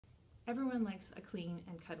Everyone likes a clean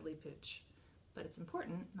and cuddly pooch, but it's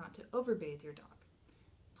important not to over-bathe your dog.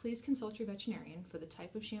 Please consult your veterinarian for the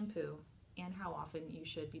type of shampoo and how often you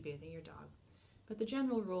should be bathing your dog. But the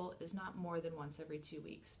general rule is not more than once every 2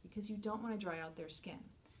 weeks because you don't want to dry out their skin.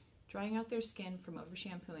 Drying out their skin from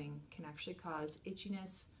over-shampooing can actually cause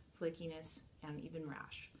itchiness, flakiness, and even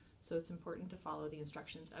rash. So it's important to follow the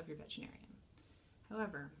instructions of your veterinarian.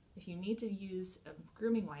 However, if you need to use a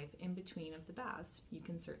grooming wipe in between of the baths, you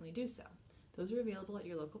can certainly do so. Those are available at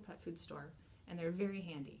your local pet food store, and they're very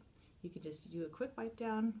handy. You can just do a quick wipe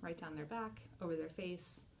down, right down their back, over their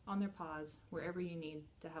face, on their paws, wherever you need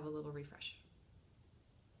to have a little refresh.